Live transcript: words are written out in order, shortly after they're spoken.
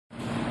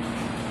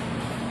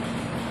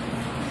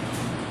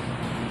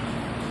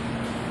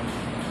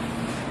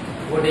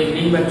Good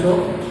evening बच्चों।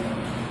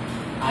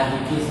 आज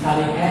 21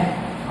 तारीख है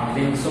और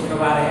दिन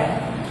शुक्रवार है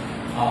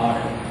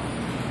और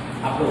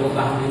आप लोगों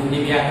का हम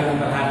हिंदी व्याकरण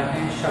पढ़ा रहे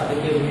हैं,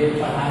 शब्द के भेद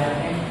पढ़ा रहे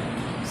हैं।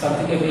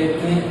 शब्द के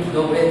भेद में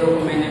दो भेदों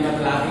को मैंने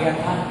बतला दिया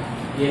था,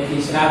 ये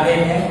तीसरा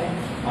भेद है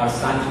और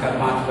सांझ का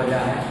 5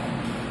 बजा है।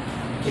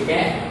 ठीक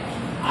है,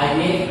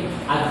 आइए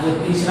आज जो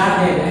तीसरा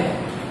भेद है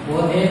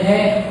वो भेद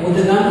है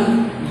उद्गम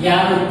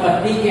या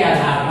उत्पत्ति के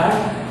आधार पर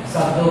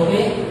शब्दों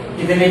के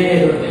कितने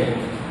भेद होते हैं।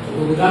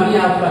 तो उद्गम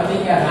या उत्पत्ति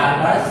के आधार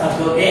पर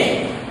शब्दों के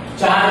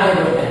 4 भेद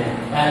होते हैं।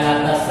 पहला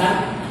तत्सम,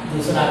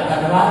 दूसरा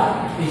तद्भव,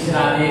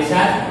 तीसरा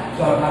देशज,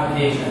 चौथा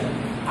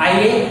विदेशज।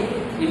 आइए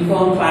इनको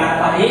हम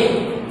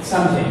पारंपरिक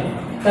समझें।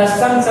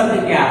 तत्सम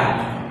शब्द क्या है?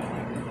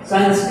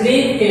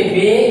 संस्कृत के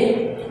वे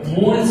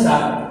मूल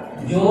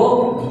शब्द जो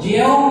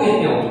ज्यों के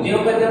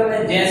त्यों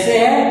में जैसे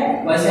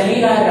है वैसे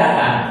ही रह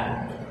जाता है,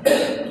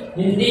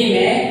 हिंदी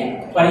में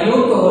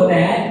प्रयुक्त होते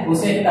हैं,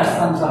 उसे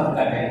तत्सम शब्द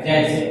कहते हैं।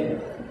 जैसे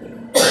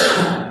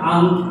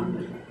अंक,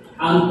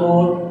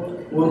 अंकुर,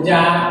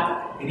 ऊर्जा,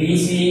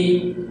 ऋषि,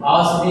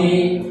 औषधि,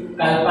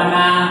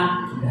 कल्पना,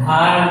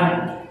 धर्म,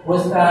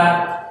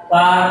 पुस्तक,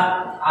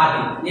 पद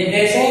आदि। ये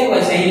जैसे है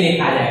वैसे ही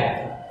लिखा जाएगा।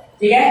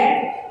 ठीक है,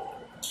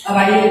 अब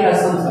आइए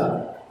तत्सम शब्द,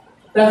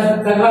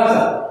 तद्भव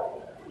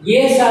शब्द।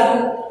 ये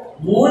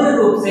शब्द मूल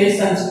रूप से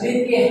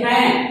संस्कृत के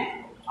हैं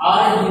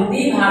और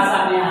हिंदी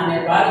भाषा में आने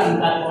पर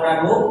इनका थोड़ा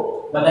रूप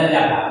बदल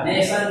जाता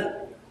है।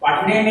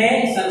 पढ़ने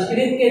में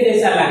संस्कृत के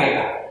जैसा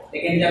लगेगा,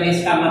 लेकिन जब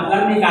इसका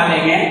मतलब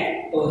निकालेंगे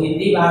तो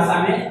हिंदी भाषा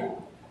में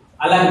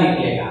अलग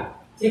निकलेगा।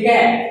 ठीक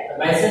है,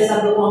 तो वैसे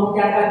शब्द को हम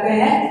क्या कहते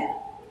हैं?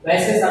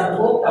 वैसे शब्द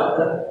को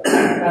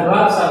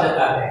तद्भव शब्द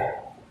कहते हैं।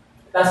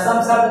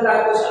 तत्सम शब्द का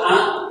कुछ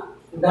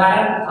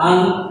उदाहरण,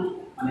 अंक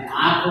माने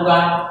आंख होगा,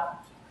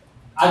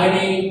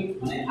 अग्नि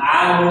माने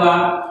आग होगा।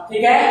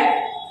 ठीक है,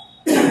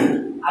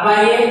 अब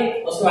आइए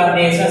उसके बाद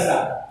देशज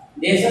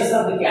शब्द। देशज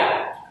शब्द क्या है?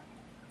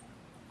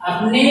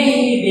 अपने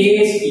ही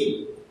देश की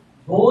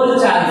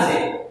बोलचाल से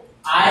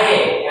आए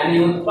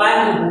यानी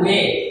उत्पन्न हुए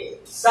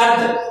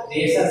शब्द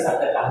देशज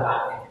शब्द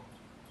कहलाते हैं।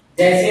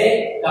 जैसे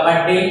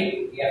कबड्डी,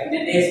 ये अपने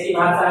देश की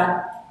भाषा है।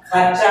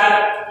 खच्चर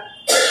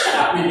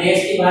अपने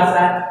देश की भाषा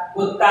है।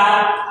 कुत्ता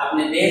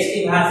अपने देश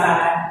की भाषा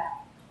है।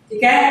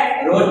 ठीक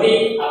है, रोटी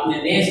अपने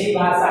देश की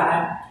भाषा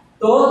है।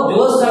 तो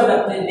जो शब्द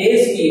अपने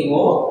देश की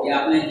हो या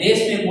अपने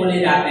देश में बोले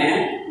जाते हैं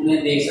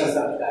उन्हें देशज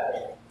शब्द कहते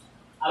हैं।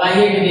 अब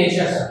आइए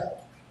विदेशज शब्द।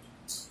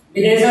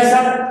 विदेशज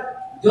शब्द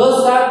जो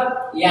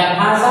शब्द या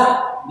भाषा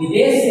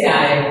विदेश से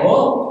आए हो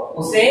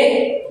उसे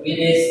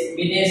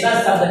विदेशज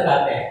शब्द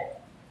कहते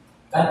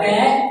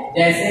हैं।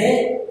 जैसे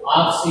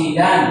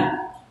ऑक्सीजन,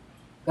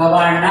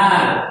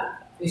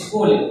 गवर्नर,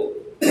 स्कूल,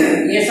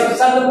 ये सब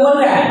शब्द बोल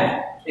रहे हैं,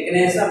 लेकिन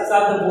ये सब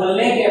शब्द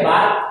बोलने के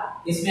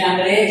बाद इसमें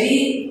अंग्रेजी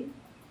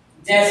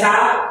जैसा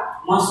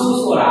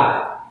महसूस हो रहा है,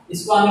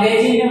 इसको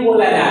अंग्रेजी में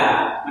बोला जा रहा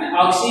है।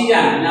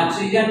 ऑक्सीजन,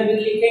 ऑक्सीजन भी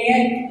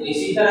लिखेंगे तो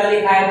इसी तरह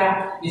लिखाएगा,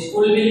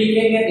 स्कूल भी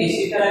लिखेंगे तो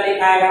इसी तरह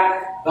लिखाएगा,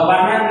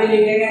 गवर्नर भी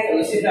लिखेंगे तो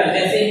इसी तरह,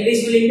 जैसे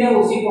इंग्लिश में लिखते हैं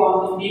उसी को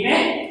हम हिंदी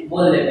में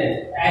बोल देते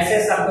हैं। ऐसे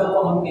शब्दों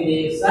को हम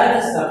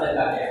विदेशज शब्द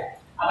कहते हैं।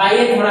 अब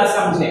आइए थोड़ा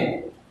समझें।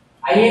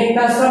 आइए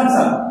तत्सम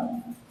शब्द।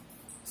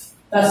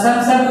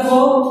 तत्सम शब्द को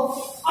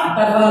और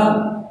तद्भव,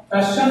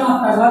 तत्सम और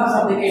तद्भव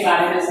शब्द के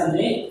बारे में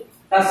समझें।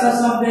 तत्सम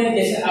शब्द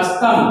जैसे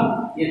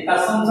स्तंभ, ये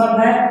तत्सम शब्द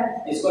है,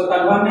 इसको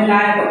तद्भव में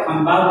लाए तो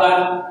खंभा हुआ।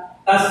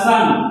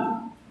 तत्सम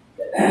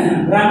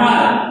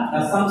भ्रमर,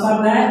 तत्सम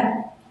शब्द है,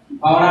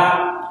 भौरा।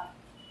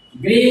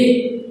 गृह,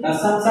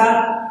 तत्सम शब्द,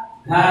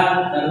 घर,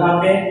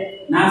 तद्भव में।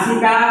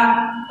 नासिका,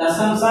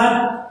 तत्सम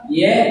शब्द,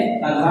 ये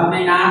तद्भव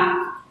में नाक।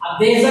 अब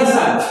देशज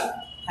शब्द,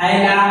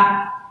 थैला,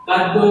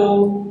 कद्दू,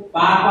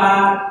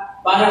 पापड़,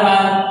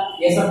 परवल,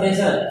 ये सब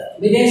देशज।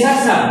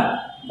 विदेशज शब्द,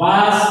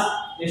 बस,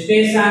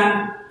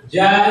 स्टेशन,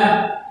 जग,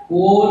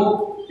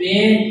 कोट,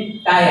 पेन,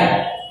 टायर।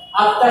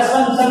 अब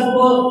तत्सम शब्द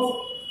को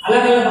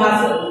अलग अलग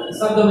भाषा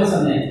शब्दों में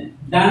समझें।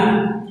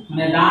 दंत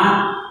माने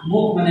दांत,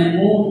 मुख माने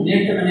मुंह,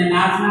 नृत्य माने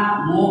नाचना,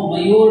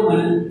 मयूर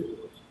माने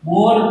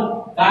मोर,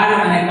 कार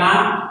माने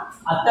काम।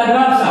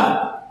 तद्भव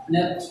शब्द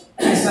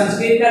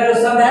संस्कृत का जो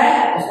शब्द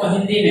है उसको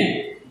हिंदी में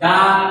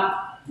दांत,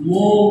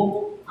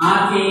 मुंह,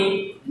 आंखें,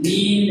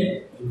 नींद,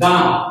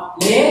 गांव,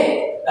 ये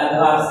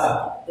तद्भव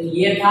शब्द। तो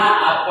ये था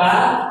आपका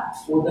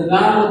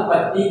उद्गम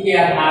उत्पत्ति के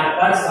आधार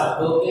पर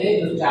शब्दों के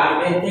जो 4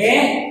 भेद थे,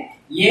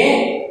 ये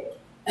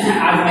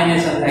आज मैंने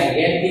समझाई।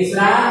 ये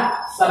तीसरा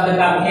शब्द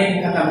का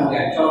भेद खत्म हो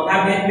गया।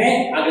 चौथा भेद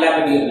में अगला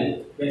वीडियो में।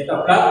 बेस्ट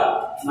ऑफ लक,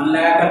 मन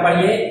लगाकर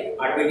पढ़िए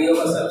और वीडियो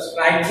को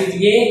सब्सक्राइब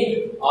कीजिए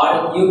और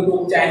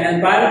YouTube चैनल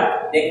पर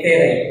देखते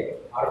रहिए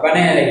और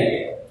बने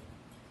रहिए।